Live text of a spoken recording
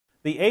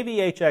The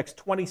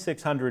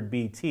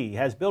AVH-X2600BT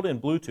has built-in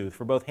Bluetooth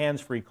for both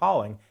hands-free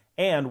calling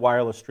and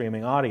wireless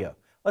streaming audio.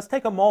 Let's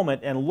take a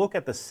moment and look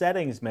at the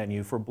settings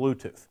menu for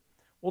Bluetooth.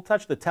 We'll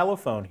touch the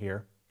telephone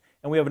here,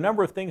 and we have a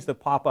number of things that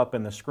pop up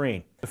in the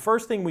screen. The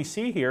first thing we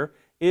see here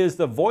is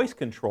the voice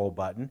control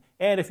button,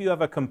 and if you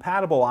have a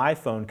compatible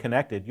iPhone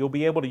connected, you'll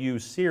be able to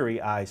use Siri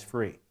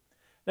eyes-free.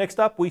 Next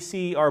up, we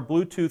see our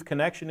Bluetooth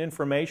connection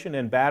information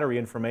and battery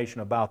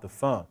information about the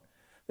phone.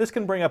 This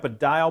can bring up a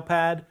dial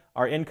pad,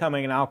 our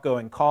incoming and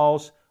outgoing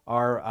calls,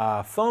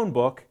 our phone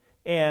book,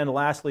 and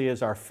lastly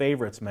is our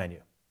favorites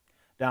menu.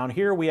 Down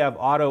here we have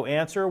auto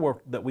answer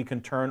that we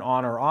can turn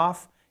on or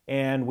off,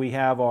 and we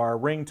have our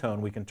ringtone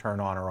we can turn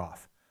on or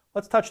off.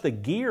 Let's touch the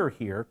gear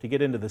here to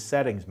get into the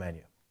settings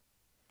menu.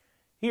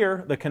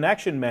 Here, the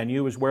connection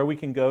menu is where we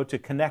can go to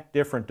connect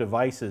different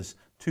devices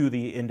to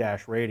the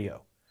in-dash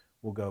radio.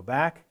 We'll go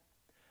back.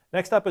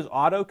 Next up is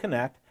auto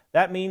connect.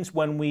 That means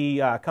when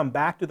we come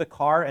back to the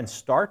car and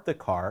start the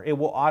car, it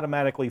will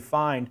automatically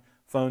find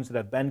phones that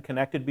have been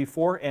connected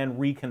before and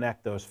reconnect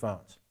those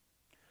phones.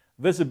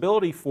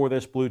 Visibility for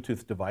this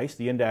Bluetooth device,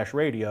 the in-dash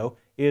radio,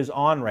 is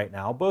on right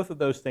now. Both of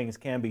those things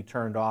can be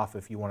turned off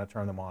if you want to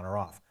turn them on or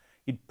off.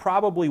 You'd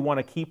probably want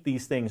to keep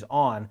these things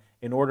on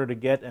in order to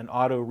get an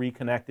auto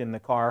reconnect in the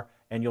car,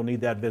 and you'll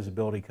need that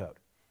visibility code.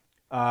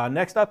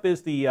 Next up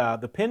is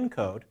the PIN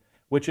code,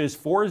 which is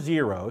 4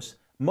 zeros.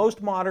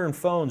 Most modern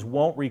phones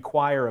won't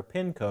require a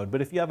PIN code,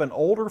 but if you have an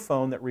older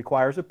phone that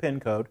requires a PIN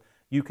code,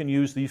 you can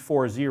use these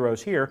 4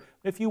 zeros here.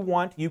 If you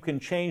want, you can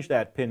change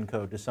that PIN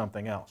code to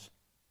something else.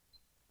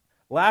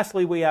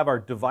 Lastly, we have our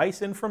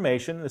device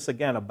information. This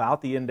again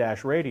about the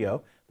in-dash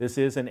radio. This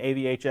is an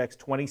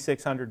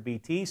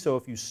AVH-X2600BT, so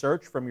if you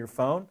search from your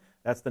phone,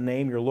 that's the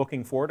name you're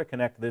looking for to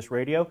connect to this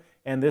radio,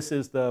 and this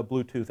is the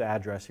Bluetooth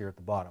address here at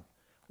the bottom.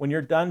 When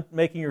you're done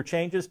making your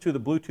changes to the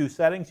Bluetooth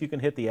settings, you can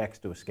hit the X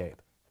to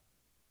escape.